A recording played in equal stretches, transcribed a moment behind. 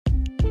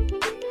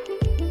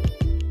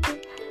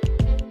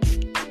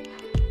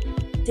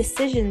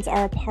decisions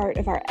are a part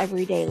of our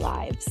everyday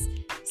lives.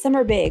 Some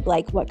are big,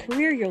 like what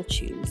career you'll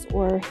choose,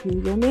 or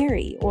who you'll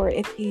marry, or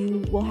if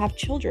you will have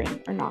children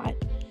or not.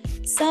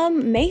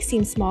 Some may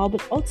seem small,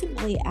 but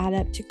ultimately add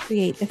up to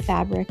create the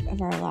fabric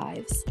of our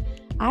lives.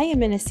 I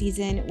am in a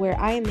season where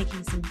I am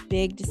making some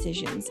big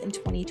decisions in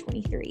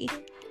 2023.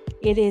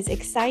 It is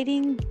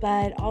exciting,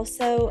 but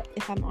also,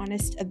 if I'm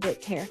honest, a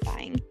bit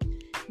terrifying.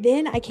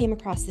 Then I came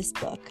across this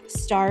book,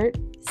 Start,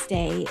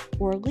 Stay,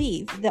 or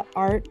Leave: The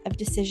Art of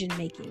Decision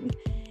Making.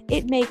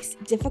 It makes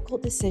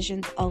difficult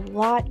decisions a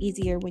lot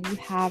easier when you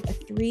have a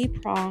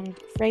three-pronged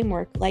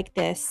framework like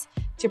this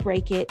to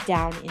break it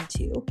down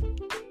into.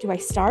 Do I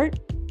start?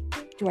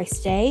 Do I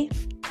stay?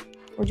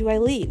 Or do I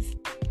leave?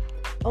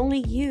 Only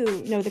you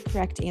know the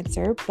correct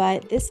answer,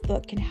 but this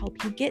book can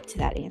help you get to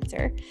that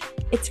answer.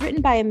 It's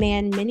written by a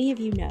man many of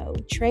you know,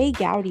 Trey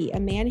Gowdy, a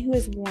man who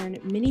has worn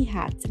many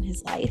hats in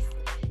his life.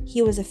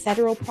 He was a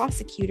federal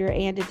prosecutor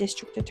and a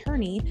district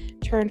attorney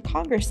turned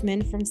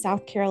congressman from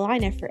South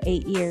Carolina for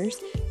 8 years,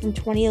 from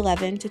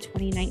 2011 to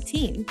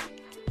 2019.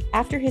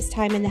 After his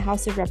time in the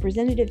House of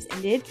Representatives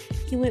ended,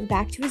 he went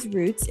back to his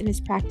roots and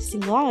is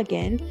practicing law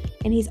again,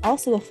 and he's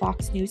also a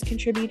Fox News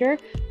contributor,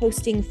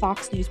 hosting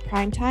Fox News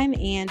Primetime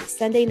and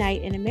Sunday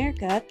Night in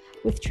America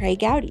with Trey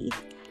Gowdy.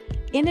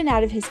 In and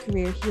out of his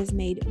career, he has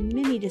made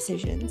many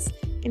decisions,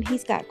 and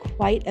he's got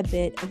quite a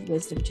bit of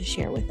wisdom to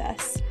share with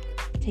us.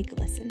 Take a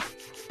listen.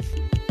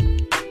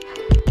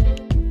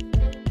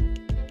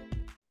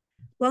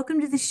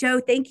 Welcome to the show.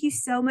 Thank you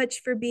so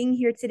much for being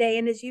here today.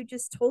 And as you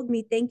just told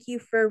me, thank you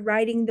for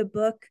writing the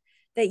book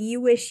that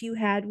you wish you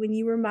had when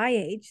you were my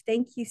age.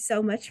 Thank you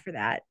so much for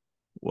that.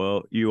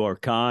 Well, you are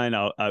kind.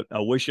 I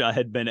wish I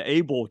had been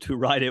able to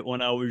write it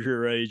when I was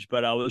your age,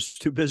 but I was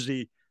too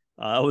busy.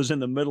 I was in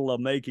the middle of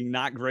making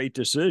not great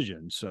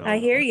decisions. I So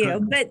hear I you.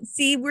 couldn't. But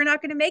see, we're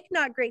not going to make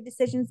not great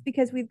decisions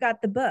because we've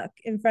got the book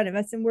in front of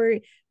us, and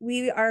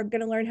we are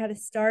going to learn how to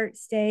start,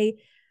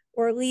 stay,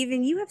 or leave.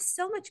 And you have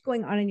so much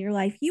going on in your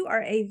life. You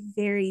are a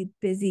very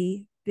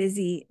busy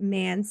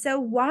man. So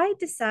why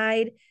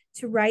decide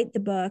to write the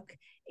book,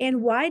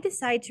 and why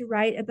decide to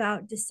write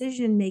about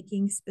decision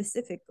making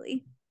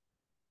specifically?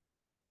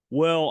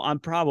 Well, I'm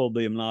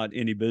probably am not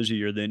any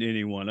busier than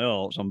anyone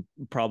else. I'm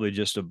probably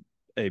just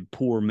a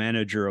poor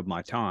manager of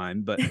my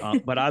time, but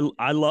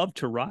I love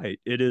to write.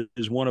 It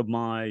is one of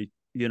my,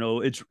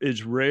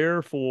 it's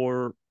rare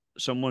for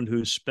someone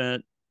who's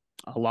spent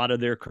a lot of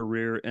their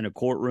career in a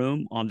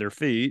courtroom on their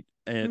feet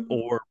and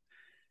Mhm.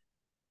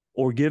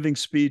 or giving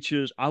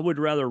speeches. I would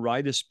rather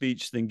write a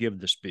speech than give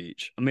the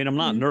speech. I mean, I'm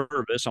not Mhm.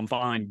 nervous. I'm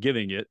fine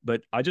giving it,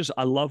 but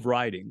I love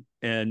writing.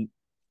 And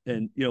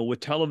with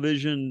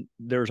television,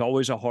 there's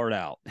always a hard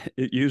out.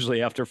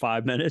 Usually after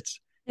 5 minutes.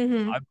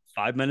 Mhm.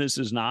 Five minutes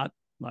is not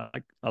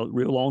like a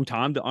real long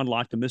time to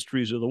unlock the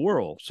mysteries of the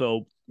world.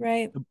 So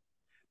Right. the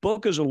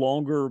book is a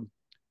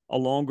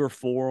longer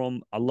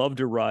forum. I love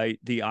to write.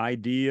 The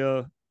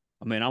idea,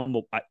 I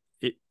mean,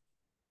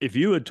 if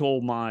you had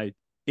told my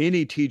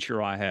any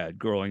teacher I had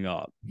growing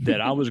up that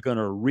I was going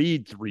to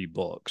read 3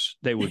 books,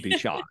 they would be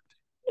shocked.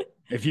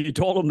 If you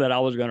told them that I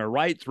was going to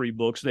write 3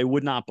 books, they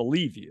would not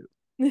believe you.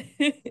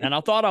 And I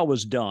thought I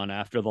was done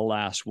after the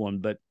last one,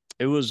 but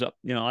it was,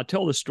 I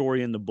tell the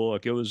story in the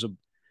book. It was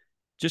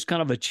just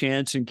kind of a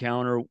chance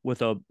encounter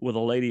with a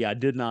lady I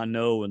did not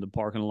know in the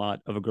parking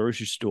lot of a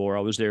grocery store. I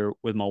was there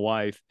with my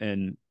wife,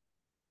 and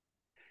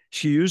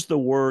she used the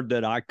word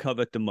that I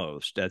covet the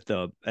most at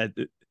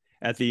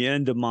the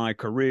end of my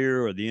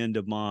career or the end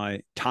of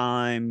my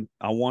time.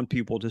 I want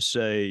people to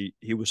say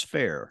he was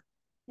fair.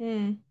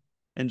 Mm.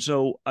 And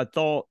so I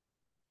thought,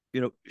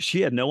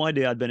 she had no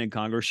idea I'd been in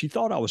Congress. She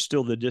thought I was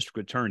still the district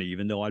attorney,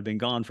 even though I'd been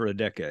gone for a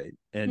decade.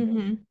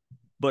 Mhm.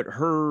 But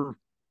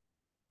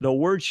the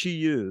word she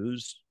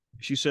used,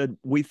 she said,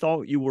 "We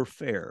thought you were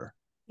fair."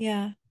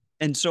 Yeah.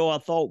 And so I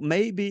thought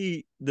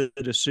maybe the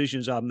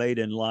decisions I made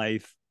in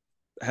life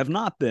have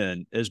not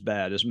been as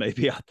bad as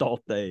maybe I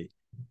thought they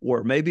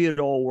were. Maybe it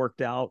all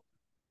worked out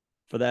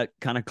for that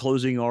kind of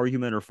closing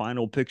argument or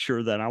final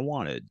picture that I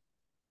wanted.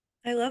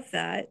 I love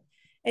that.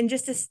 And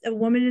just a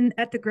woman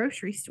at the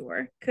grocery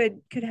store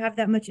could have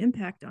that much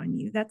impact on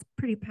you. That's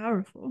pretty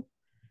powerful.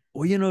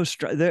 Well,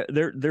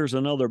 there's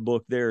another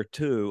book there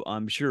too.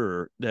 I'm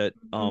sure that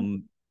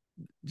Mhm.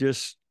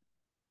 just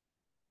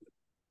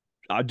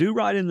I do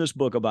write in this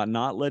book about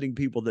not letting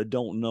people that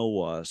don't know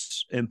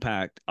us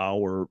impact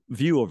our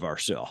view of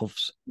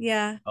ourselves.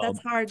 Yeah, that's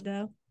Um, hard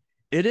though.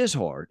 it is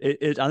hard.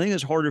 I think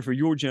it's harder for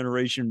your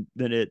generation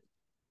than it.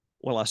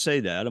 Well, I say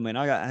that. I mean,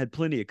 I had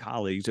plenty of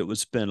colleagues that would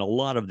spend a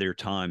lot of their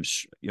time,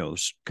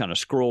 kind of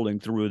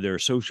scrolling through their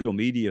social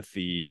media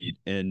feed,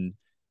 and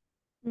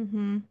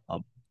Mm-hmm.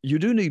 um, you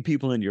do need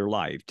people in your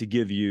life to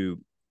give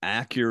you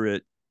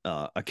accurate,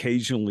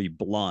 occasionally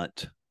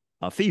blunt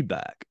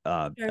feedback.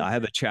 Sure. I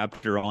have a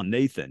chapter on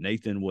Nathan.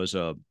 Nathan was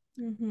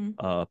Mm-hmm.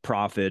 a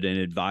prophet and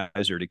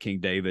advisor to King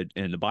David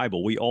in the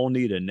Bible. We all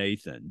need a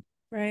Nathan,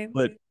 Right.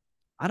 but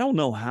I don't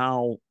know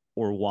how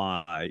or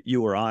why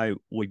you or I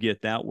would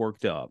get that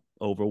worked up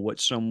over what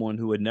someone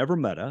who had never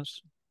met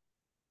us,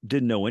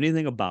 didn't know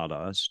anything about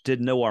us,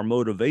 didn't know our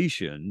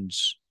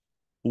motivations,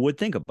 would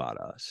think about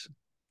us.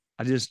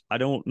 I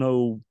don't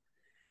know.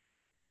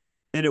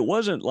 And it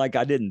wasn't like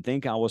I didn't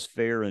think I was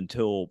fair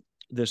until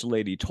this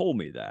lady told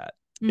me that.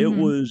 It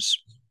Mm-hmm. was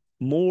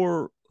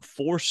more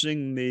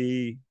forcing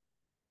me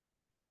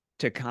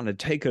to kind of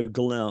take a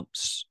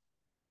glimpse.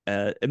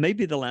 It may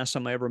be the last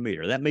time I ever meet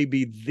her. That may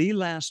be the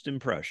last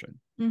impression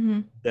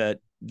Mm-hmm.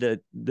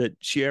 that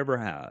she ever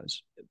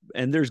has.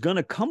 And there's going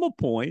to come a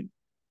point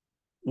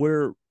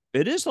where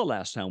it is the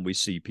last time we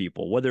see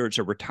people, whether it's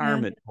a Yeah.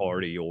 retirement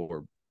party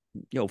or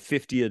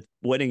 50th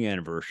wedding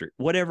anniversary,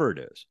 whatever it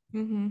is.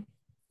 Mm-hmm.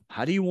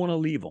 How do you want to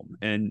leave them,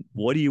 and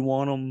what do you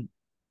want them,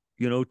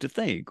 to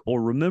think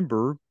or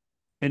remember?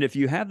 And if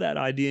you have that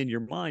idea in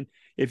your mind,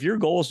 if your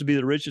goal is to be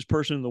the richest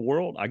person in the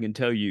world, I can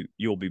tell you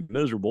you'll be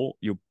miserable.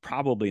 You're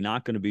probably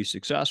not going to be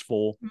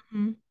successful.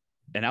 Mm-hmm.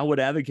 And I would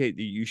advocate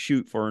that you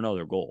shoot for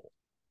another goal.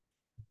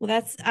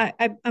 Well,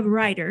 I'm a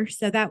writer,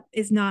 so that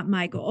is not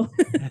my goal.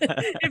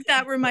 If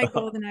that were my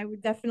goal, then I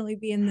would definitely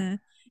be in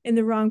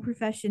the wrong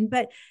profession.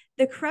 But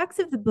the crux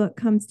of the book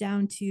comes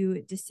down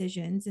to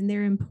decisions and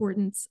their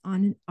importance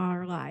on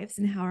our lives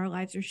and how our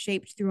lives are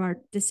shaped through our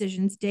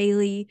decisions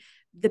daily,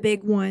 the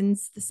big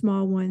ones, the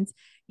small ones.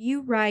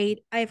 You write,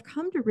 I have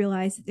come to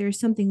realize that there is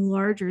something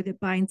larger that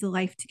binds a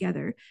life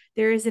together.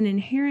 There is an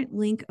inherent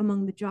link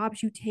among the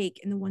jobs you take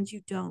and the ones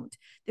you don't,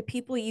 the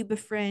people you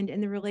befriend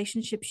and the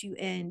relationships you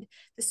end,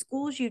 the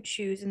schools you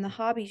choose and the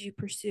hobbies you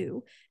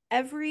pursue.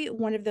 Every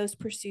one of those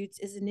pursuits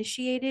is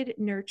initiated,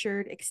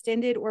 nurtured,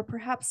 extended, or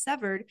perhaps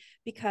severed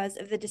because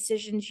of the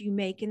decisions you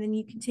make. And then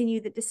you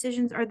continue that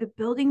decisions are the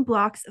building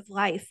blocks of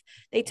life.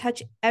 They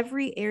touch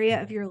every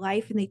area of your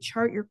life and they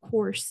chart your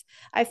course.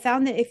 I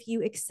found that if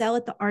you excel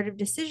at the art of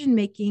decision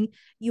making,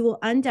 you will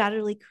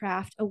undoubtedly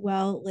craft a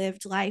well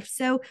lived life.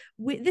 So,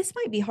 this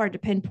might be hard to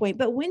pinpoint,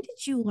 but when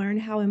did you learn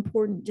how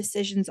important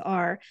decisions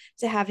are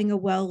to having a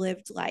well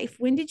lived life?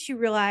 When did you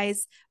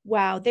realize,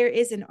 wow, there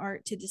is an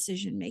art to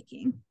decision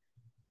making?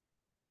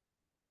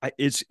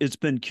 It's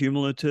been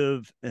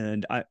cumulative,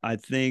 and I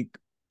think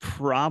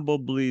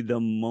probably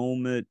the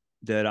moment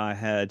that I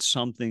had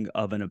something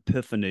of an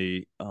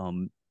epiphany.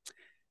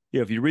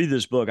 If you read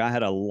this book, I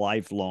had a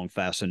lifelong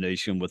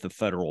fascination with the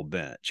federal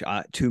bench.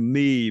 To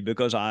me,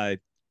 because I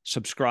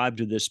subscribe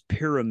to this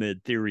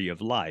pyramid theory of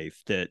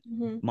life, that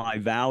Mm-hmm. my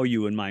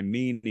value and my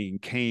meaning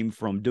came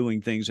from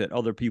doing things that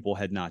other people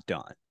had not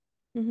done.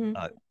 Mm-hmm.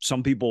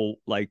 Some people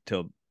like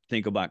to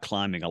think about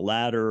climbing a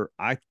ladder.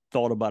 I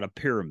thought about a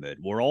pyramid.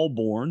 We're all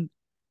born,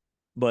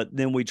 but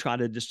then we try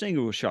to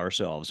distinguish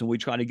ourselves and we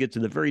try to get to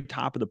the very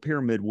top of the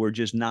pyramid where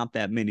just not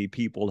that many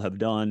people have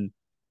done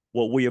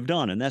what we have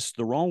done. And that's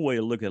the wrong way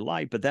to look at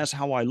life, but that's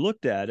how I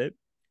looked at it.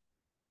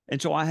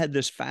 And so I had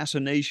this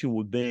fascination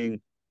with being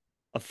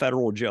a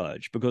federal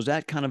judge because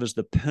that kind of is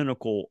the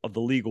pinnacle of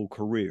the legal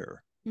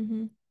career.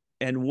 Mm-hmm.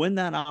 And when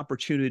that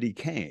opportunity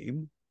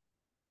came,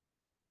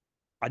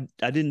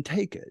 I didn't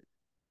take it.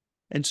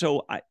 And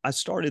so I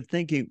started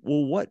thinking,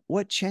 well,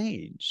 what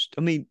changed?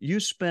 I mean,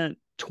 you spent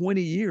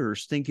 20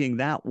 years thinking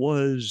that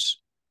was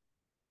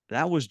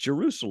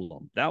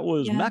Jerusalem, that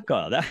was Yeah.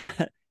 Mecca,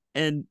 that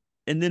and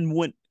then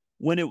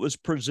when it was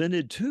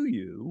presented to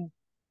you,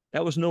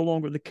 that was no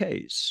longer the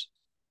case.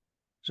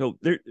 So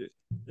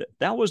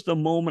that was the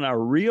moment I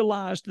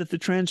realized that the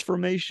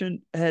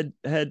transformation had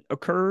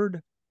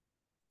occurred.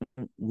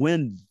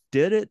 When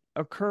did it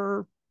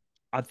occur?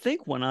 I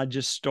think when I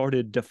just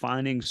started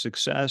defining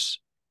success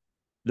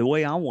the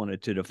way I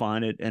wanted to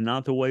define it and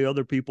not the way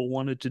other people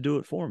wanted to do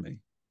it for me.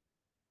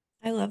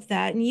 I love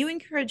that. And you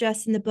encourage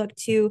us in the book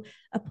to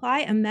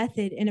apply a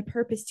method and a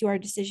purpose to our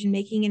decision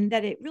making, and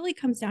that it really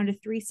comes down to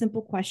three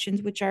simple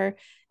questions, which are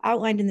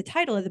outlined in the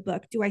title of the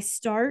book. Do I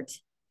start?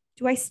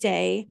 Do I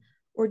stay?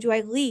 Or do I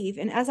leave?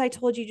 And as I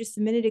told you just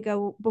a minute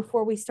ago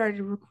before we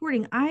started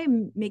recording,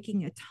 I'm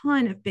making a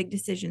ton of big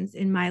decisions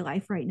in my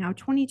life right now.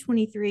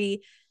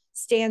 2023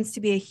 stands to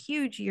be a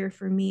huge year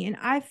for me. And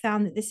I've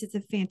found that this is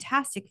a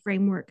fantastic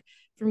framework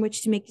from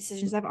which to make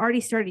decisions. I've already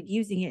started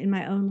using it in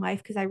my own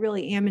life because I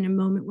really am in a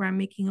moment where I'm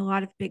making a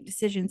lot of big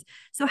decisions.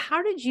 So,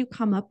 how did you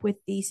come up with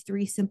these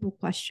three simple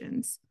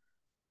questions?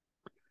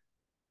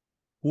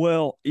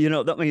 Well, I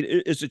mean,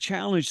 it's a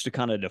challenge to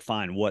kind of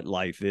define what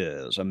life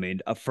is. I mean,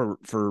 for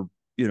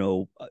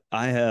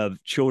I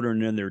have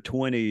children in their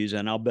 20s,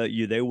 and I'll bet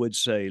you they would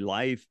say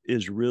life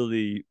is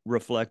really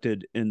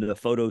reflected in the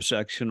photo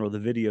section or the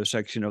video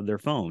section of their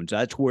phones.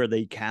 That's where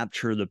they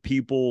capture the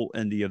people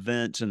and the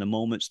events and the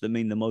moments that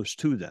mean the most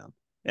to them.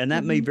 And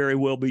that may Mm-hmm. very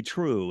well be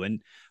true.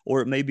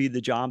 Or it may be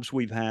the jobs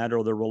we've had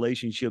or the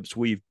relationships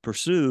we've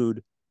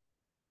pursued.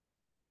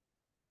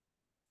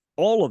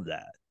 All of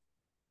that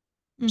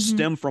Mm-hmm.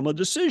 stem from a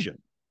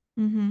decision.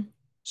 Mm-hmm.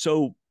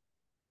 So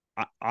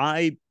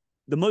I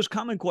the most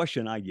common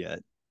question I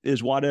get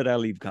is, why did I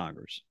leave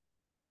Congress?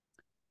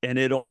 And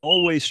it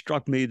always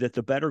struck me that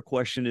the better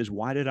question is,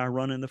 why did I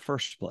run in the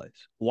first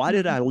place? Why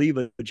did Mm-hmm. I leave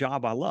a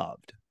job I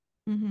loved?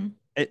 Mm-hmm.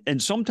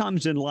 And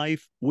sometimes in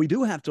life, we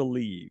do have to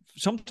leave.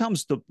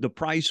 Sometimes the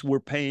price we're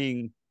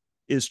paying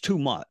is too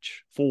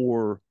much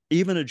for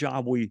even a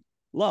job we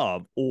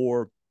love,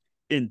 or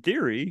in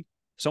theory,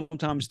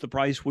 sometimes the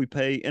price we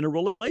pay in a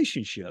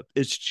relationship.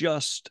 It's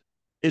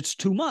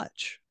too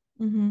much.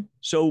 Mm-hmm.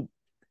 So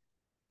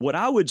what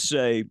I would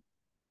say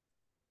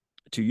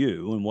to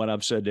you, and what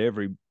I've said to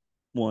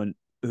everyone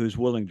who's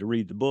willing to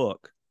read the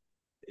book,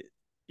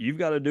 you've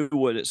got to do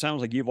what it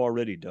sounds like you've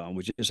already done,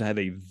 which is have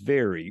a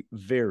very,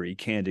 very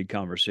candid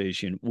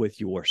conversation with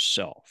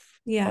yourself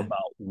Yeah.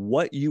 about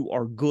what you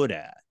are good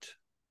at.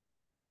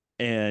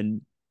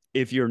 And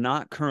if you're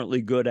not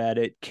currently good at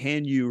it,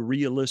 can you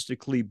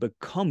realistically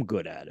become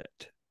good at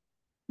it?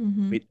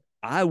 Mm-hmm. I mean,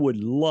 I would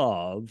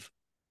love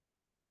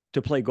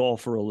to play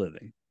golf for a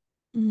living.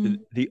 Mm-hmm.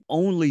 The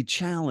only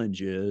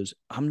challenge is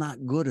I'm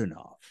not good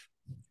enough.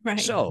 Right.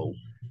 So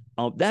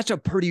that's a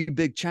pretty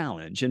big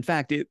challenge. In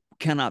fact, it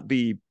cannot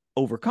be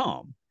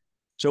overcome.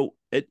 So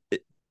it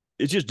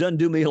just doesn't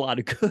do me a lot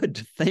of good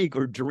to think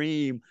or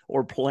dream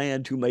or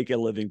plan to make a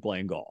living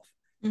playing golf.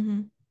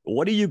 Mm-hmm.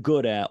 What are you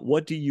good at?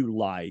 What do you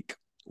like?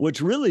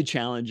 What's really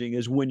challenging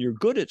is when you're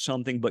good at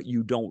something, but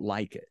you don't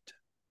like it.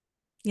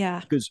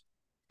 Yeah.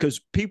 Because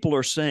people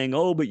are saying,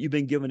 oh, but you've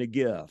been given a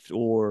gift,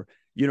 or,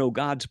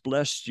 God's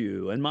blessed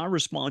you. And my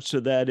response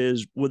to that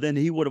is, well, then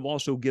he would have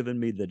also given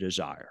me the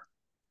desire.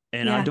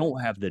 And I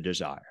don't have the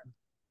desire.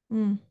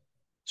 Mm.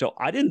 So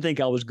I didn't think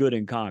I was good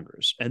in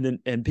Congress.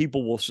 And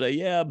people will say,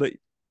 yeah, but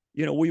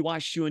we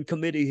watched you in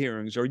committee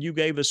hearings, or you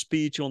gave a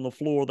speech on the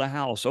floor of the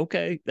House.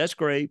 Okay, that's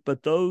great.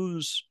 But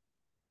those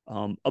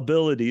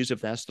abilities,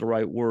 if that's the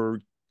right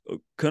word,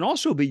 can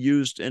also be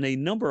used in a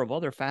number of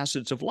other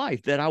facets of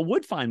life that I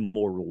would find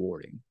more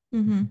rewarding.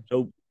 Mm-hmm.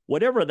 So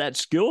whatever that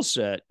skill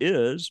set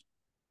is,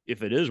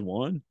 if it is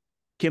one,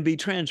 can be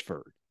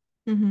transferred.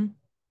 Mm-hmm.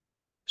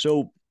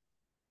 So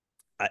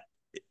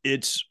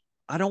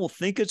I don't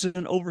think it's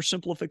an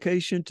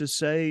oversimplification to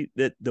say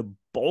that the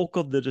bulk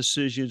of the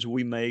decisions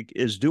we make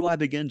is, do I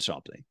begin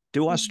something?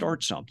 Do I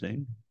start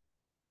something?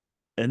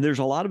 And there's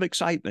a lot of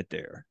excitement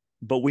there,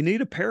 but we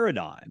need a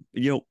paradigm.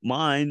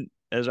 Mine,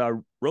 as I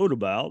wrote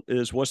about,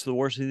 is what's the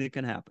worst thing that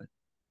can happen?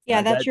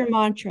 Yeah, that's your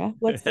mantra.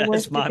 What's the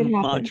worst that can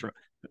happen? Mantra.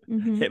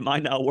 Mm-hmm. It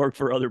might not work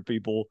for other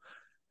people.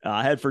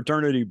 I had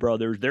fraternity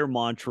brothers. Their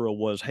mantra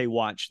was, hey,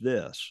 watch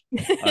this.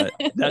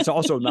 That's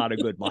also not a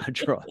good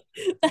mantra.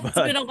 That's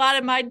been a lot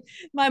of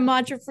my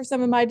mantra for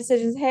some of my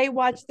decisions. Hey,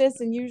 watch this.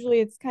 And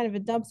usually it's kind of a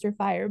dumpster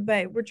fire,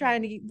 but we're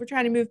trying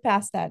to move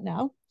past that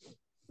now.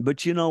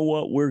 But you know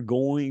what? We're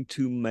going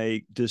to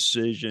make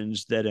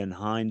decisions that in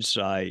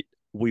hindsight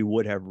we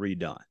would have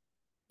redone.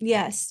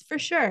 Yes, for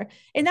sure.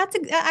 And that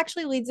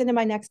actually leads into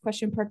my next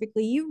question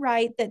perfectly. You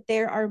write that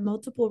there are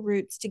multiple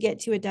routes to get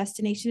to a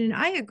destination, and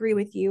I agree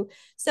with you.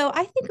 So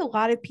I think a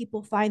lot of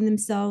people find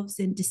themselves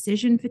in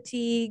decision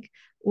fatigue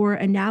or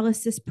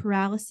analysis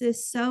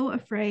paralysis, so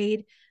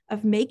afraid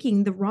of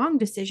making the wrong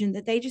decision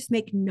that they just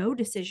make no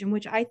decision,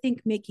 which I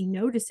think making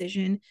no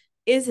decision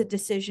is a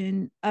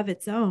decision of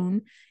its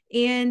own.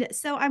 And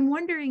so I'm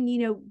wondering,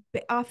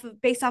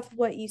 based off of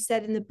what you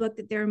said in the book,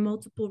 that there are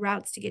multiple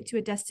routes to get to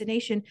a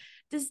destination.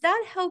 Does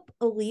that help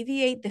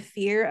alleviate the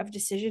fear of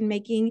decision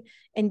making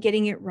and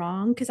getting it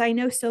wrong? Because I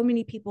know so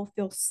many people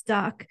feel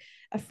stuck,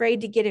 afraid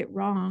to get it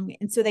wrong.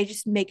 And so they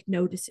just make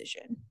no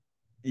decision.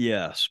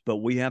 Yes, but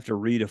we have to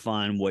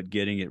redefine what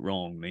getting it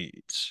wrong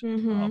means.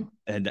 Mm-hmm.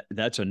 And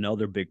that's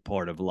another big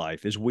part of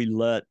life is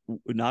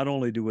not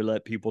only do we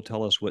let people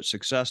tell us what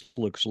success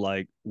looks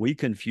like, we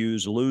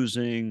confuse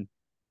losing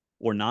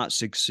or not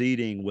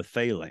succeeding with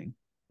failing.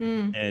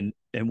 And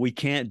we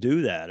can't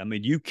do that. I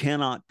mean, you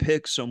cannot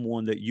pick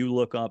someone that you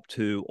look up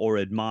to or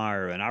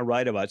admire. And I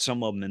write about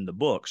some of them in the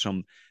book,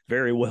 some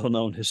very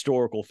well-known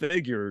historical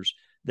figures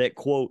that,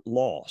 quote,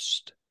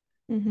 lost.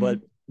 Mm-hmm.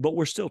 But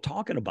we're still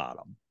talking about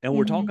them, and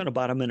we're talking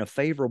about them in a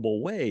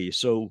favorable way.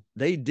 So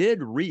they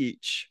did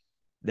reach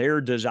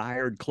their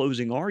desired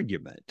closing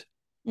argument.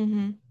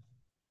 Mm-hmm.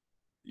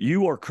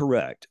 You are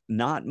correct.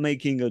 Not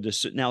making a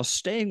decision. Now,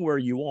 staying where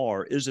you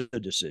are is a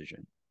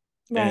decision.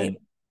 Right.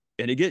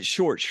 And it gets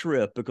short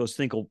shrift because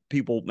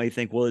people may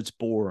think, well, it's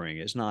boring.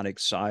 It's not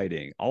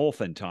exciting.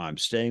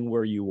 Oftentimes, staying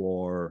where you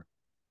are,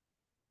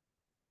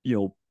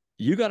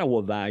 you got to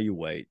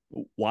evaluate,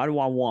 why do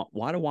I want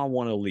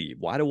to leave?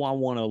 Why do I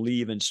want to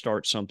leave and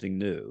start something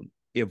new?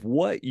 If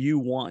what you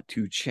want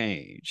to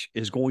change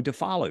is going to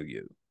follow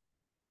you,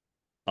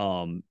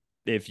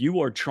 if you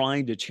are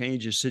trying to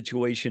change a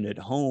situation at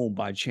home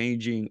by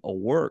changing a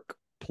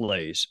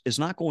workplace, it's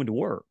not going to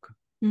work.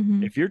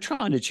 Mm-hmm. If you're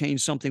trying to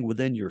change something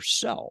within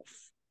yourself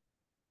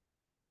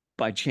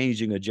by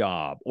changing a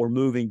job or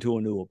moving to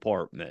a new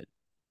apartment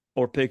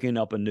or picking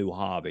up a new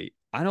hobby,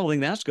 I don't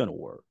think that's going to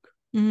work.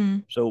 Mm-hmm.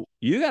 So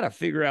you got to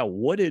figure out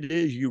what it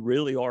is you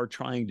really are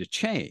trying to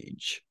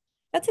change.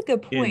 That's a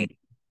good point.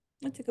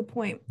 That's a good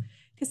point.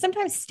 Because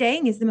sometimes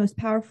staying is the most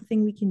powerful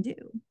thing we can do,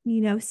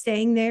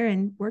 staying there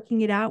and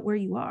working it out where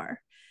you are.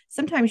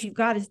 Sometimes you've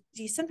got to,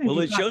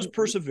 it shows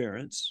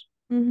perseverance,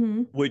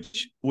 mm-hmm.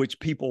 which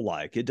people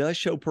like. It does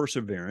show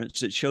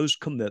perseverance. It shows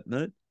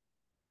commitment.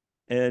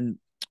 And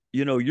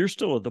you're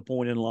still at the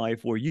point in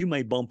life where you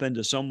may bump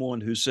into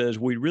someone who says,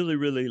 we really,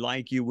 really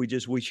like you. We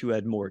just wish you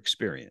had more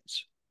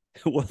experience.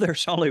 Well,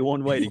 there's only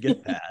one way to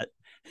get that.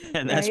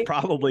 And that's Right.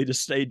 probably to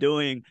stay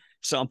doing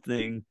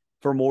something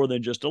for more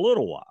than just a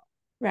little while.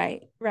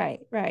 Right, right,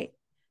 right,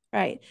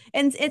 right.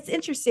 And it's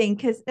interesting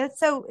because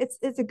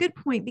it's a good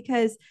point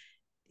because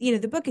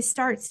the book is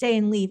start, stay,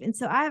 and leave. And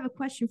so I have a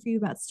question for you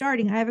about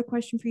starting. I have a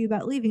question for you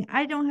about leaving.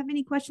 I don't have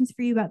any questions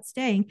for you about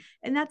staying.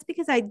 And that's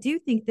because I do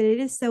think that it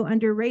is so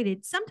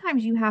underrated.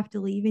 Sometimes you have to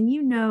leave and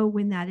you know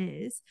when that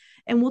is.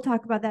 And we'll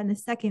talk about that in a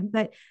second.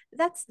 But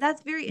that's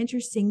very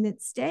interesting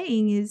that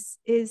staying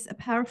is a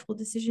powerful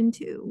decision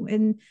too.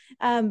 And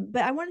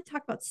but I want to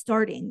talk about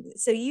starting.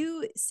 So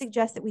you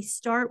suggest that we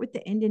start with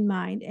the end in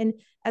mind. And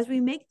as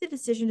we make the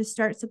decision to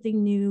start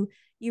something new,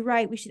 you're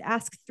right. We should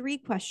ask 3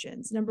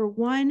 questions. Number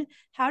one,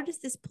 how does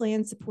this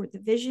plan support the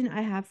vision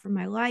I have for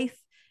my life?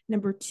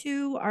 Number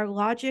two, are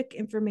logic,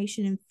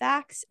 information, and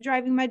facts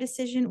driving my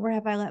decision, or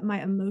have I let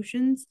my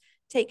emotions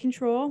take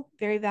control?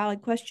 Very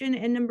valid question.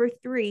 And number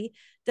three,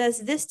 does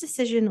this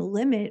decision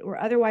limit or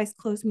otherwise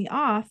close me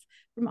off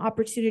from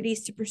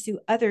opportunities to pursue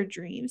other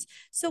dreams?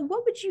 So,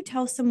 what would you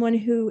tell someone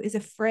who is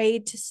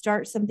afraid to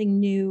start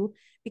something new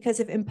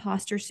because of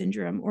imposter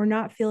syndrome or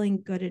not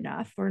feeling good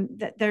enough or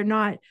that they're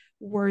not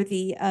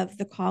worthy of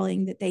the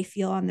calling that they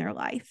feel on their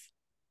life?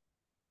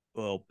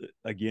 Well,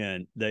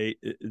 again, the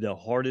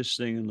hardest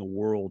thing in the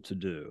world to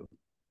do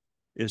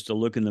is to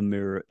look in the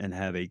mirror and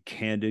have a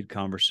candid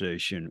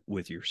conversation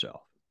with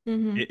yourself.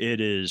 Mm-hmm.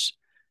 It is,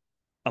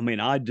 I mean,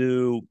 I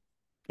do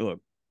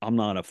look, I'm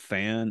not a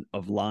fan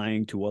of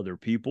lying to other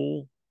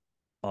people,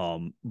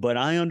 but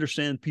I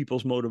understand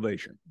people's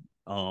motivation.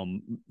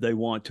 They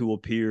want to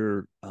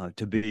appear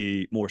to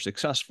be more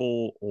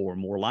successful or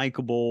more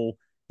likable.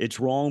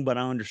 It's wrong, but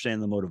I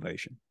understand the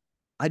motivation.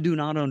 I do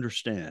not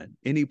understand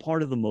any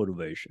part of the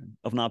motivation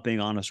of not being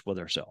honest with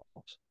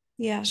ourselves.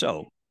 Yeah.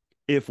 So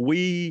if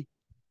we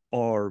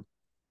are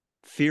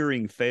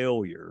fearing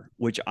failure,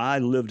 which I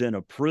lived in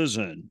a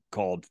prison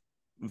called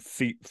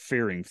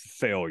fearing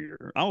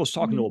failure. I was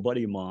talking to Mm-hmm. a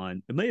buddy of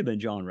mine, it may have been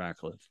John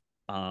Ratcliffe,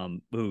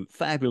 who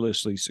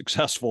fabulously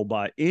successful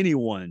by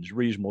anyone's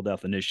reasonable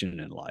definition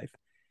in life.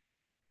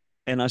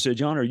 And I said,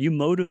 John, are you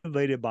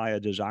motivated by a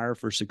desire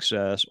for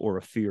success or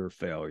a fear of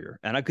failure?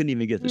 And I couldn't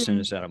even get the Mm-hmm.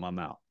 sentence out of my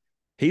mouth.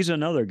 He's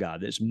another guy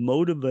that's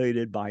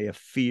motivated by a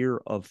fear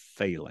of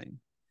failing.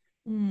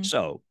 Mm-hmm.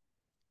 So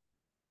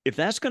if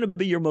that's going to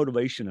be your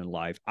motivation in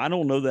life, I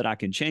don't know that I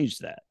can change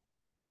that.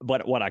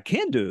 But what I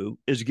can do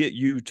is get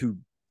you to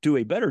do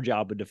a better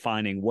job of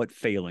defining what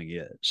failing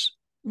is.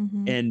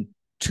 Mm-hmm. And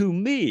to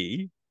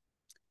me,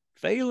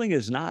 failing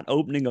is not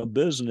opening a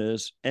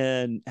business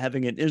and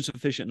having an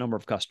insufficient number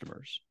of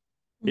customers.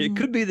 It Mm-hmm.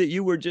 could be that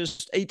you were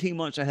just 18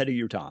 months ahead of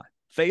your time.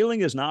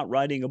 Failing is not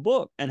writing a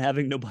book and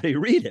having nobody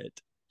read it.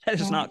 That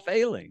is Right. not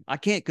failing. I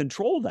can't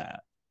control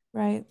that.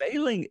 Right.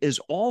 Failing is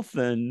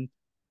often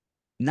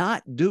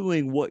not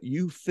doing what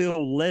you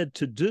feel led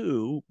to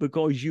do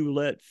because you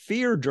let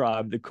fear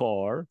drive the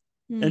car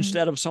Mm.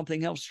 instead of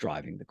something else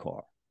driving the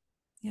car.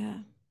 Yeah.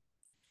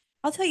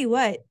 I'll tell you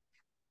what,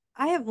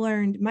 I have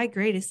learned my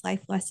greatest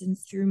life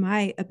lessons through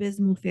my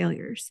abysmal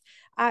failures.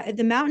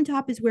 The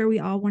mountaintop is where we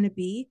all want to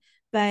be,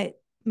 but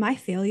my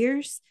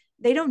failures,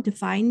 they don't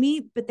define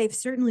me, but they've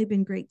certainly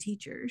been great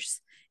teachers.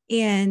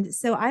 And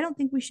so I don't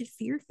think we should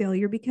fear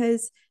failure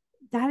because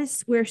that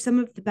is where some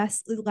of the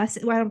best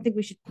lessons, well, I don't think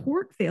we should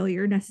court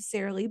failure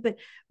necessarily, but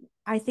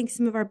I think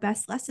some of our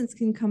best lessons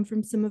can come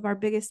from some of our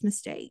biggest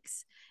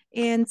mistakes.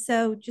 And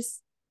so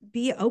just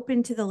be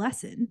open to the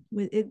lesson.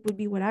 It would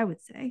be what I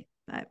would say,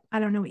 but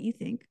I don't know what you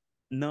think.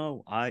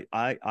 No,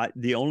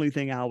 the only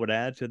thing I would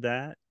add to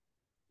that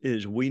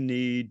is we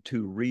need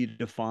to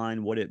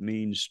redefine what it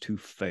means to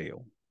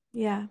fail.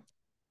 Yeah,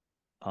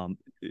 Um,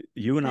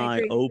 you and I I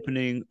agree.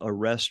 opening a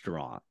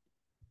restaurant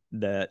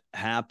that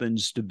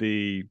happens to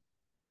be,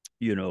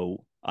 a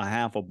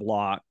half a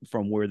block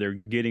from where they're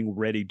getting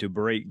ready to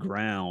break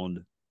ground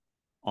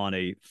on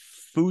a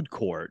food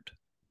court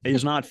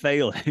is not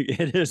failing.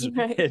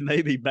 Right. It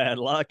may be bad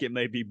luck, it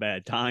may be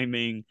bad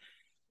timing,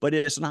 but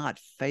it's not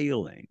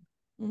failing.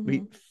 I Mm-hmm.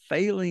 mean,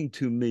 failing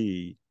to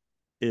me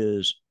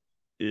is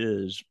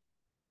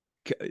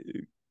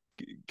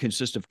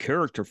consists of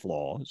character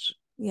flaws.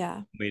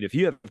 Yeah. I mean, if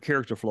you have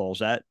character flaws,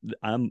 that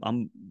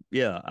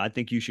yeah, I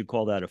think you should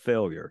call that a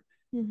failure.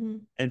 Mm-hmm.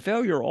 And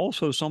failure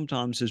also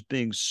sometimes is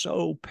being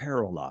so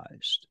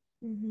paralyzed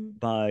Mm-hmm.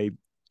 by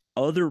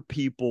other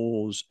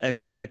people's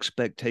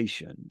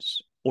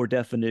expectations or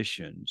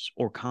definitions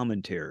or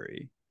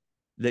commentary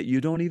that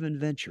you don't even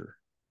venture,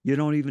 you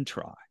don't even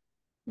try.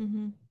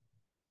 Mm-hmm.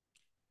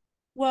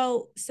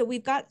 Well, so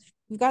we've got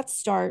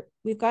start,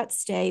 we've got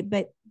stay,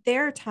 but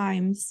there are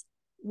times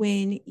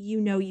when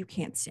you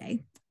can't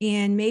stay.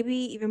 And maybe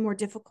even more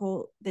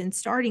difficult than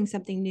starting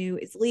something new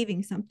is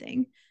leaving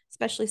something,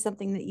 especially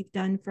something that you've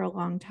done for a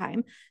long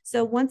time.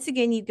 So once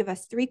again, you give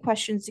us 3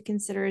 questions to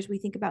consider as we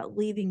think about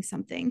leaving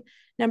something.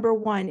 Number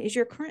one, is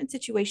your current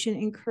situation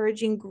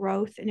encouraging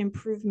growth and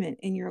improvement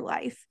in your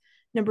life?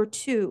 Number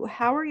two,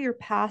 how are your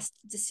past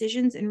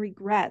decisions and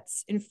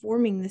regrets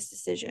informing this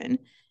decision?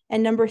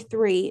 And number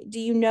three, do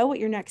you know what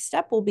your next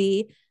step will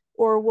be?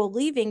 Or will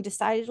leaving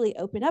decidedly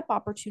open up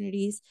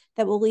opportunities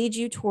that will lead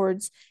you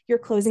towards your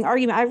closing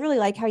argument? I really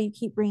like how you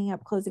keep bringing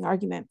up closing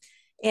argument.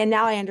 And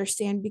now I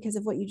understand, because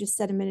of what you just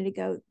said a minute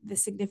ago, the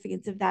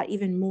significance of that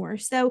even more.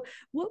 So,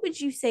 what would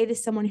you say to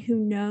someone who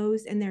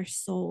knows in their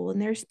soul, and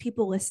there's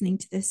people listening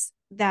to this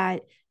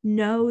that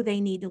know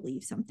they need to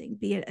leave something,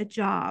 be it a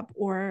job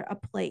or a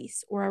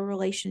place or a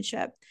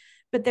relationship,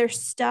 but they're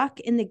stuck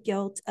in the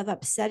guilt of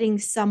upsetting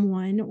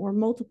someone or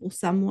multiple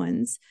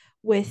someones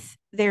with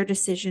their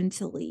decision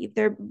to leave?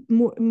 They're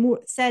more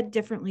said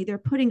differently, they're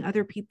putting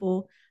other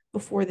people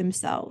before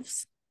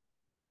themselves.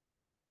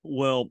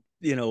 Well,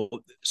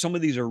 some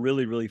of these are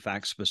really, really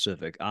fact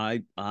specific.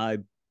 I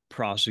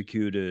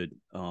prosecuted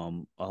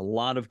a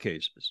lot of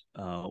cases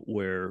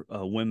where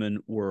women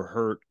were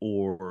hurt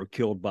or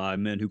killed by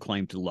men who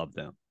claimed to love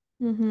them.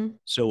 Mm-hmm.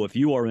 So if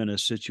you are in a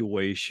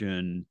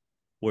situation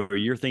where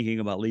you're thinking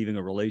about leaving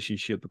a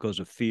relationship because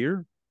of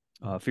fear,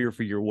 fear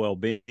for your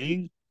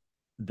well-being,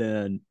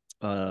 then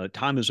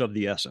time is of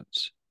the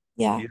essence.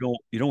 Yeah.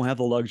 You don't have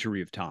the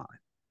luxury of time.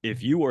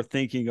 If you are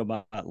thinking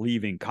about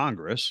leaving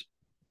Congress,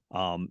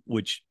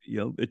 which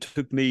it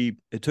took me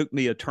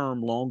a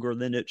term longer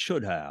than it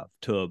should have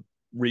to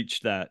reach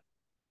that,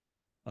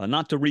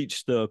 not to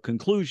reach the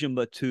conclusion,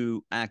 but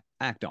to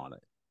act on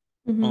it.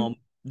 Mm-hmm.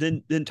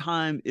 Then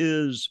time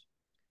is.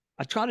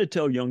 I try to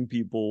tell young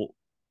people,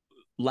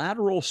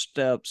 lateral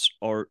steps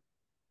are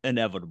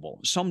inevitable.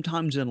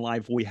 Sometimes in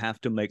life we have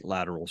to make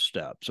lateral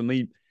steps. I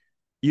mean,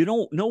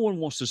 no one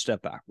wants to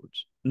step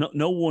backwards.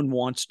 No one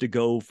wants to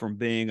go from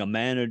being a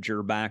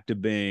manager back to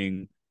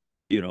being,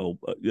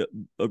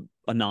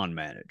 a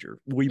non-manager.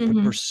 We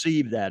Mm-hmm.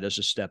 perceive that as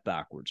a step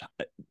backwards.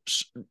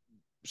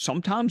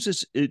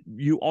 Sometimes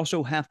you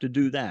also have to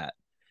do that.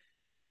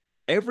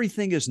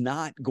 Everything is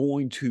not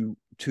going to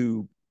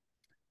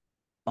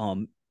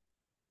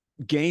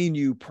gain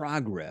you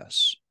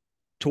progress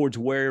towards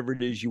wherever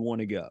it is you want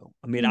to go.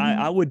 I mean, Mm-hmm.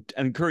 I would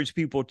encourage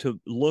people to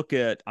look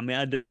at, I mean,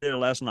 I did it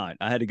last night.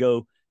 I had to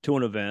go to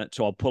an event,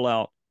 so I'll pull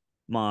out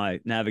my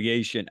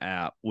navigation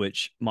app,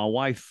 which my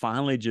wife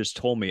finally just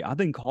told me. I've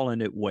been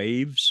calling it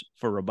Waves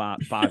for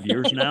about 5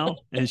 years now.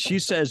 And she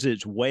says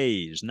it's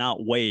Waze, not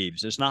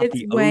waves. It's not It's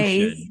the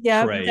Waze. ocean,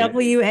 Yep. Trey.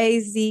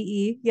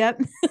 Waze.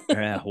 Yep.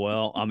 Yeah,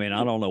 well, I mean,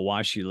 I don't know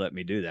why she let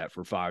me do that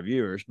for 5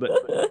 years, but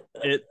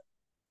it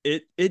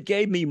it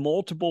gave me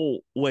multiple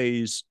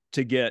ways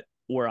to get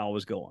where I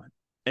was going.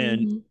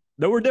 And Mm-hmm.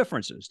 there were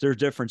differences. There's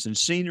difference in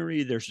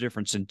scenery, there's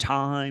difference in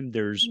time.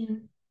 There's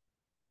Mm-hmm.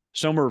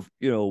 some are,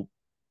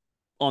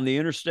 on the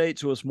interstate,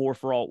 so it's more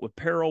fraught with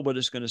peril, but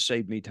it's going to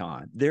save me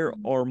time. There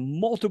are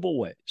multiple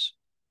ways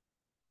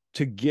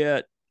to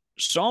get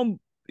some,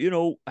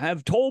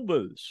 have toll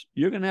booths.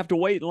 You're going to have to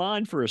wait in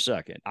line for a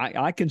second.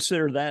 I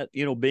consider that,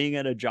 being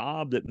at a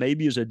job that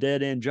maybe is a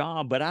dead end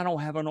job, but I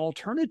don't have an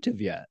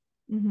alternative yet.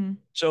 Mm-hmm.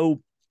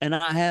 So, and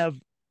I have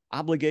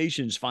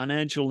obligations,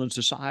 financial and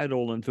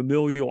societal and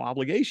familial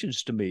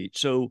obligations to meet.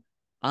 So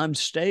I'm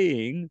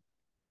staying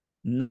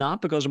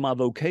not because of my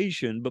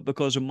vocation, but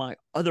because of my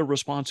other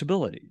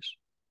responsibilities.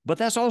 But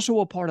that's also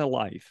a part of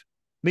life.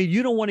 I mean,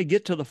 you don't want to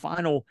get to the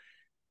final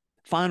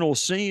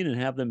scene and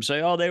have them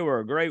say, "Oh, they were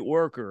a great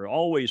worker,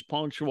 always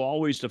punctual,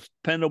 always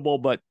dependable,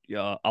 but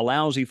a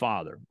lousy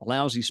father, a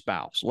lousy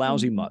spouse,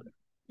 lousy Mm-hmm. mother."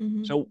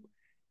 Mm-hmm. So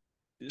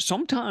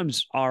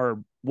sometimes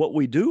what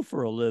we do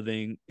for a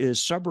living is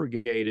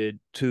subrogated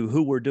to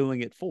who we're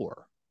doing it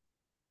for.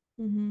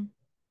 Mm-hmm.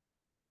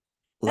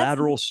 That's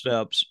Lateral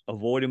steps,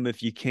 avoid them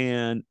if you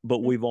can, but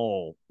we've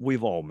all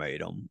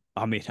made them.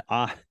 I mean,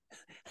 I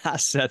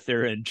sat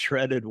there and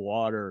treaded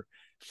water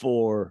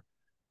for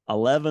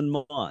 11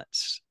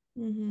 months,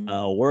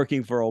 mm-hmm.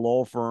 working for a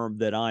law firm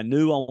that I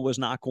knew I was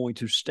not going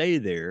to stay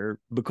there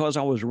because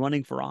I was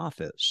running for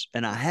office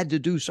and I had to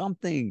do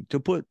something to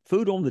put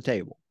food on the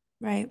table.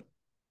 Right.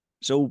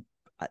 So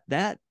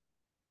that's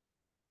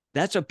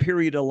a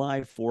period of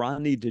life where I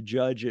need to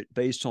judge it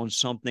based on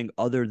something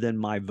other than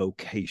my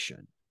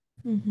vocation.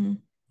 Mm-hmm.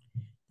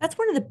 That's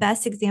one of the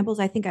best examples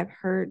I think I've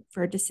heard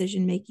for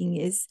decision making.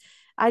 Is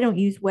I don't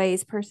use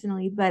Waze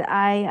personally, but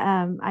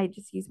I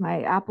just use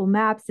my Apple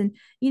Maps, and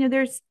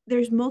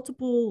there's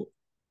multiple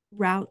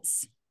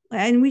routes,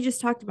 and we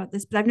just talked about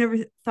this, but I've never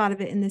thought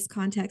of it in this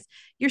context.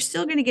 You're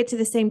still going to get to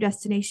the same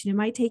destination. It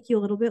might take you a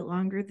little bit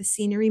longer. The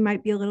scenery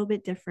might be a little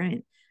bit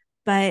different,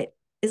 but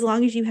as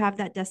long as you have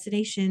that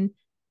destination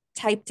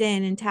typed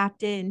in and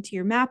tapped into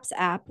your Maps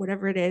app,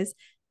 whatever it is,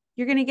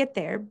 you're going to get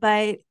there.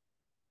 But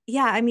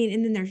yeah, I mean,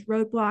 and then there's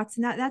roadblocks,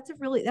 and that's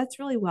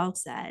really well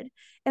said.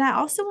 And I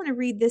also want to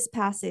read this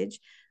passage.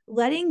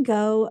 Letting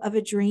go of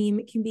a dream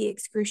can be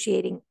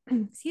excruciating.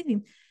 Excuse me,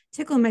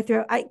 tickle in my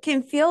throat. I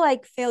can feel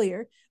like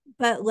failure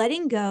But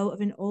letting go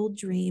of an old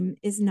dream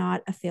is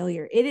not a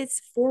failure. It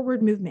is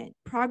forward movement,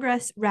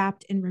 progress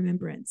wrapped in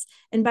remembrance.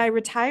 And by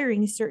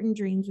retiring certain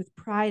dreams with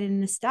pride and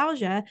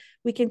nostalgia,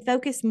 we can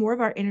focus more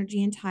of our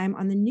energy and time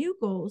on the new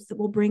goals that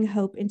will bring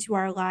hope into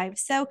our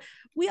lives. So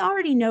we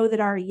already know that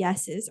our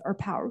yeses are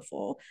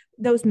powerful,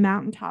 those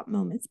mountaintop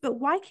moments, but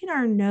why can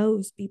our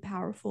nos be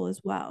powerful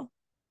as well?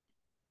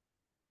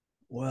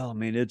 Well, I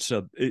mean,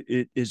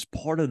 it is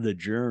part of the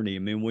journey. I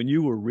mean, when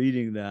you were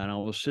reading that, I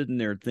was sitting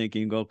there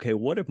thinking, okay,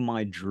 what if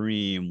my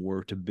dream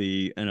were to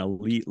be an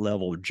elite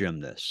level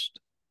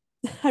gymnast?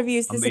 I've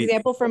used I this mean,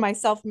 example for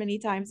myself many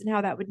times and how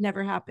that would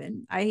never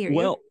happen. I hear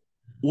you.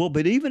 well,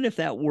 but even if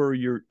that were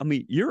your, I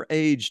mean, you're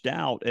aged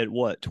out at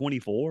what,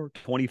 24,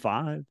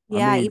 25? I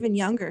Yeah, mean, even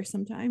younger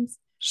sometimes.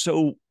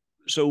 so,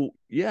 so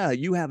yeah,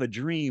 you have a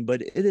dream,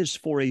 but it is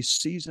for a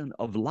season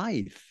of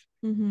life.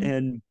 Mm-hmm.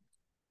 And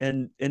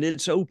and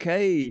it's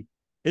okay.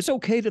 It's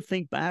okay to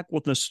think back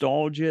with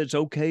nostalgia. It's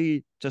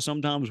okay to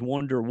sometimes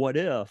wonder what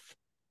if.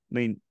 I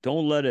mean,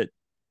 don't let it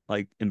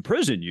like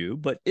imprison you,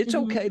 but it's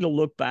Mm-hmm. okay to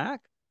look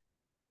back.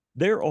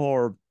 There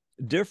are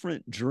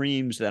different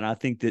dreams that I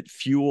think that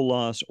fuel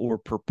us or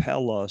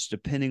propel us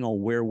depending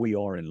on where we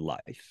are in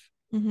life.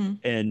 Mm-hmm.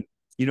 And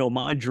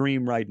my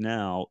dream right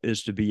now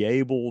is to be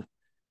able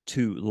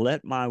to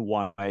let my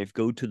wife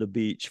go to the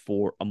beach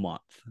for a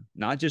month,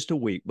 not just a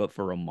week, but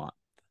for a month.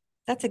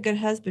 That's a good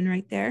husband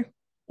right there. A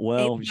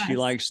Well, she plus.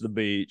 likes the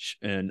beach,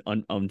 and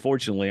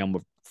unfortunately, I'm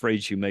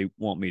afraid she may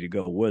want me to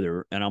go with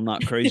her, and I'm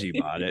not crazy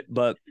about it.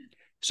 But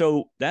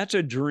so that's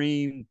a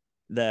dream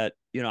that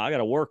I got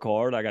to work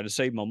hard, I got to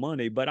save my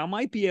money, but I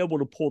might be able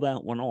to pull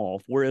that one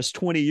off. Whereas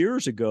 20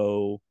 years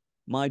ago,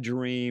 my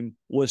dream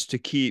was to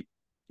keep,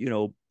 you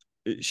know,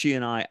 she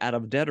and I out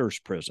of debtor's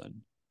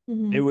prison.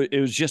 Mm-hmm. It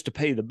was just to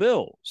pay the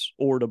bills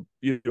or to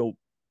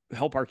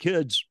help our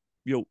kids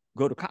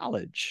go to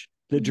college.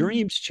 The Mm-hmm.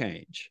 dreams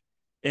change,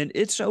 and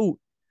it's so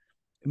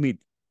I mean,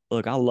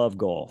 look, I love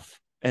golf.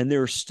 And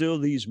there are still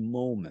these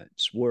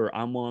moments where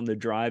I'm on the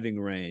driving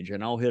range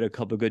and I'll hit a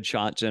couple good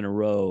shots in a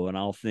row and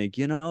I'll think,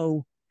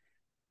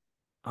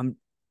 I'm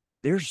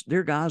there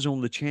are guys on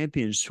the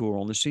Champions Tour,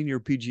 on the Senior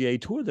PGA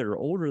Tour that are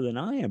older than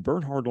I am.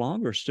 Bernhard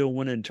Langer still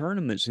winning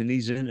tournaments and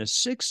he's in his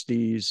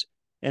 60s.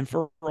 And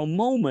for a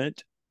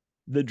moment,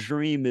 the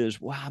dream is,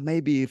 wow,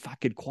 maybe if I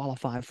could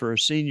qualify for a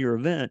senior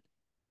event,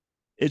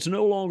 it's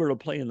no longer to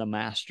play in the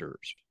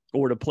Masters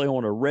or to play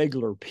on a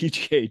regular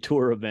PGA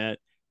Tour event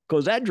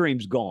because that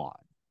dream's gone.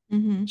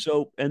 Mm-hmm.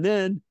 So, and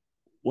then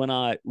when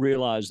I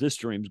realize this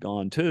dream's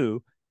gone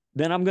too,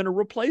 then I'm going to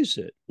replace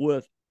it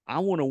with I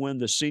want to win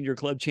the senior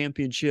club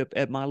championship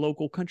at my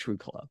local country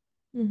club.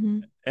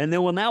 Mm-hmm. And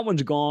then when that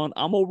one's gone,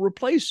 I'm going to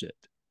replace it.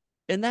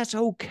 And that's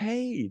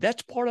okay.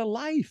 That's part of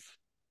life.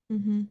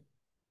 Mm-hmm.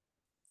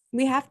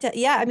 We have to,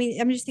 yeah. I mean,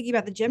 I'm just thinking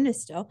about the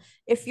gymnast still.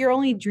 If your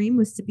only dream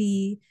was to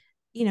be,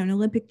 an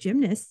Olympic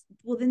gymnast,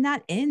 well, then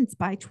that ends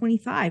by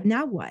 25.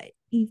 Now what?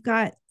 You've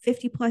got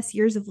 50 plus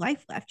years of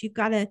life left. You've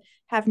got to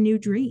have new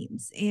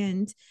dreams.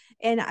 And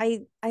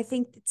I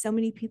think that so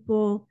many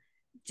people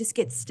just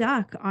get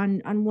stuck on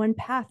one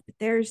path. But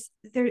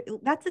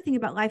that's the thing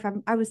about life.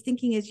 I was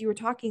thinking as you were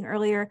talking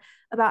earlier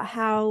about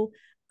how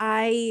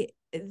I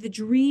the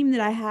dream that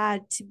I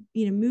had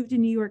to, move to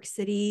New York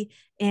City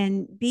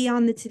and be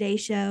on the Today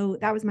Show.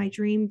 That was my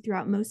dream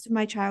throughout most of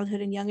my childhood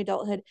and young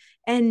adulthood.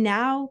 And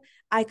now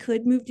I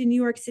could move to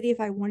New York City if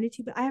I wanted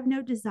to, but I have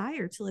no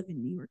desire to live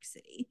in New York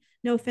City.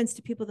 No offense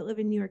to people that live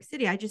in New York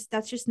City.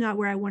 That's just not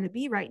where I want to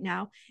be right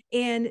now.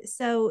 And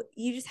so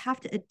you just have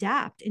to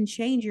adapt and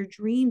change your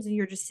dreams and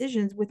your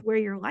decisions with where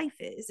your life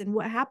is and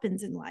what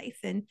happens in life.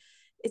 And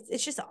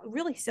it's just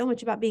really so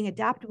much about being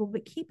adaptable,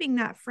 but keeping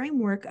that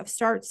framework of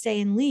start,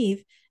 stay, and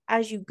leave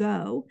as you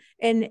go.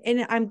 And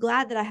I'm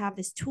glad that I have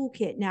this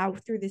toolkit now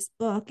through this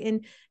book.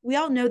 And we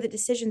all know that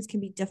decisions can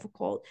be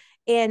difficult.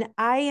 And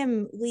I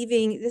am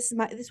leaving this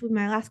was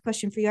my last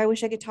question for you. I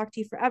wish I could talk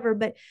to you forever,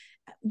 but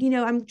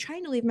I'm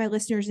trying to leave my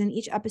listeners in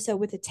each episode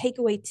with a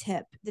takeaway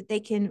tip that they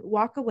can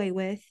walk away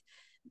with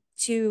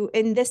to,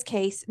 in this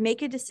case,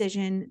 make a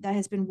decision that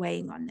has been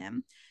weighing on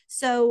them.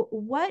 So,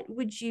 what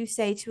would you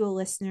say to a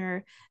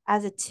listener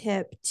as a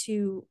tip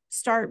to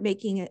start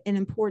making an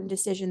important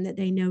decision that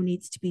they know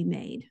needs to be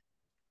made?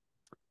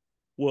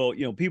 Well,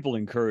 people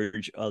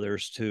encourage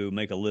others to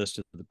make a list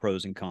of the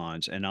pros and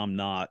cons, and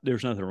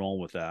there's nothing wrong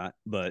with that,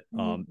 but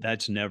Mm-hmm.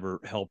 that's never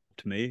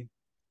helped me.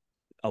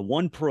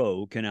 One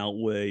pro can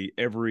outweigh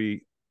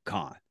every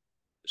con.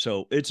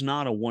 So it's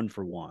not a one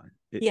for one.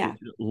 Yeah.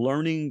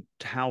 Learning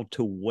how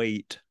to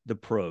weight the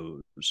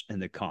pros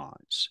and the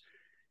cons.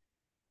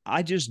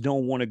 I just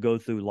don't want to go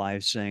through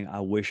life saying,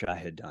 I wish I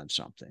had done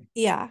something.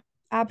 Yeah. It,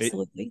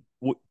 Absolutely.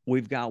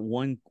 we've got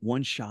one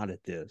shot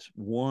at this,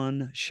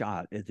 one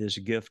shot at this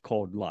gift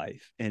called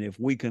life. And if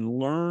we can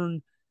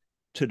learn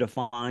to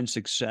define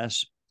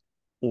success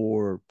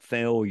or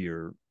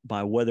failure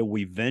by whether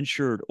we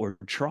ventured or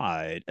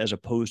tried as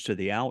opposed to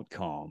the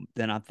outcome,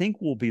 then I think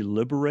we'll be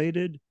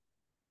liberated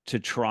to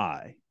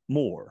try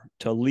more,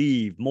 to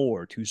leave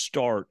more, to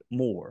start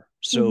more.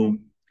 So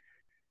Mm-hmm.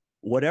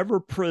 whatever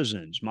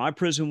prisons, my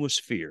prison was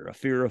fear, a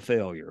fear of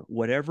failure,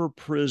 whatever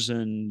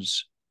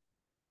prisons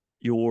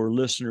your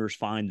listeners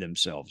find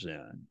themselves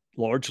in,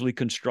 largely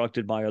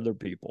constructed by other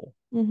people,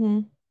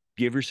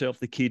 give yourself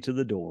the key to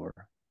the door,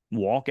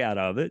 walk out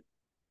of it,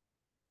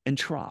 and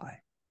try.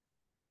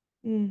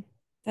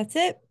 That's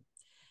it.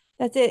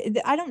 That's it.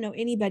 I don't know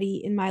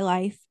anybody in my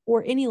life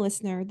or any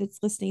listener that's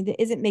listening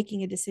that isn't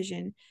making a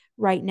decision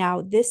right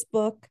now. This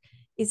book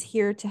is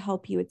here to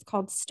help you. It's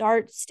called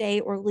Start,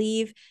 Stay, or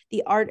Leave: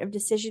 The Art of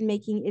Decision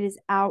Making. It is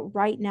out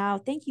right now.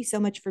 Thank you so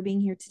much for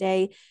being here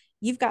today.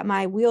 You've got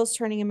my wheels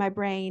turning in my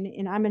brain,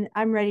 and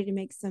I'm ready to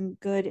make some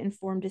good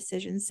informed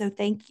decisions. So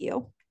thank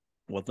you.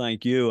 Well,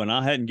 thank you. And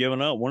I hadn't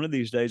given up. One of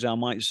these days, I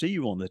might see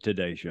you on the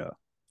Today Show.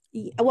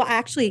 Well,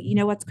 actually, you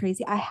know what's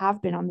crazy? I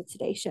have been on the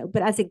Today Show,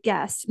 but as a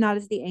guest, not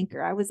as the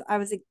anchor. I was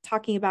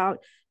talking about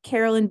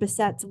Carolyn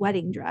Bassett's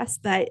wedding dress,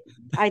 but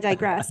I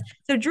digress.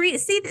 So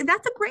see,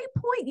 that's a great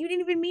point. You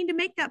didn't even mean to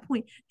make that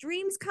point.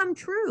 Dreams come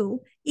true,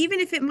 even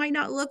if it might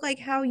not look like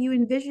how you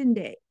envisioned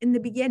it in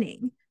the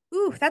beginning.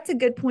 Ooh, that's a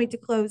good point to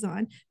close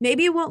on.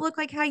 Maybe it won't look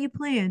like how you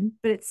plan,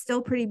 but it's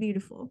still pretty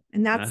beautiful.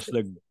 And that's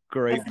the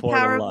great that's part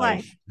power of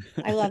life.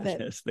 I love it.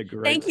 That's the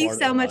great Thank you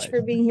so much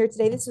for being here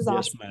today. This was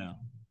awesome. Yes, ma'am.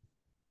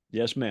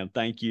 Yes, ma'am.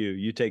 Thank you.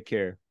 You take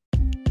care.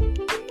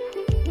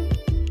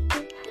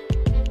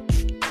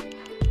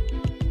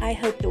 I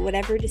hope that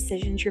whatever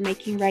decisions you're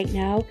making right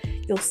now,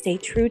 you'll stay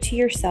true to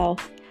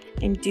yourself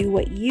and do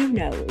what you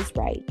know is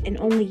right. And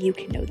only you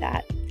can know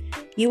that.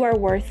 You are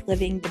worth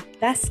living the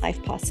best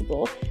life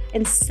possible.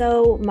 And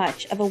so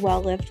much of a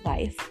well-lived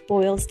life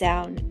boils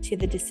down to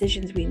the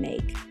decisions we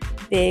make,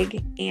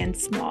 big and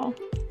small.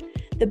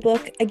 The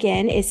book,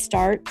 again, is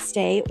Start,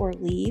 Stay, or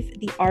Leave: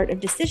 The Art of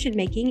Decision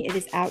Making. It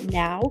is out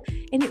now,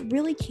 and it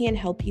really can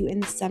help you in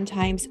the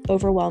sometimes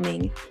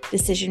overwhelming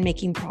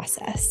decision-making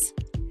process.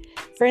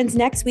 Friends,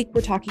 next week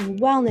we're talking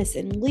wellness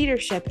and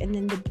leadership, and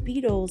then the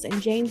Beatles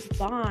and James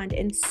Bond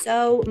and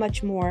so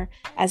much more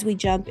as we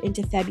jump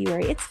into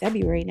February. It's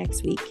February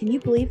next week. Can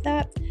you believe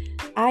that?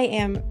 I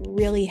am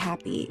really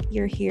happy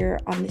you're here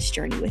on this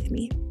journey with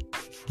me.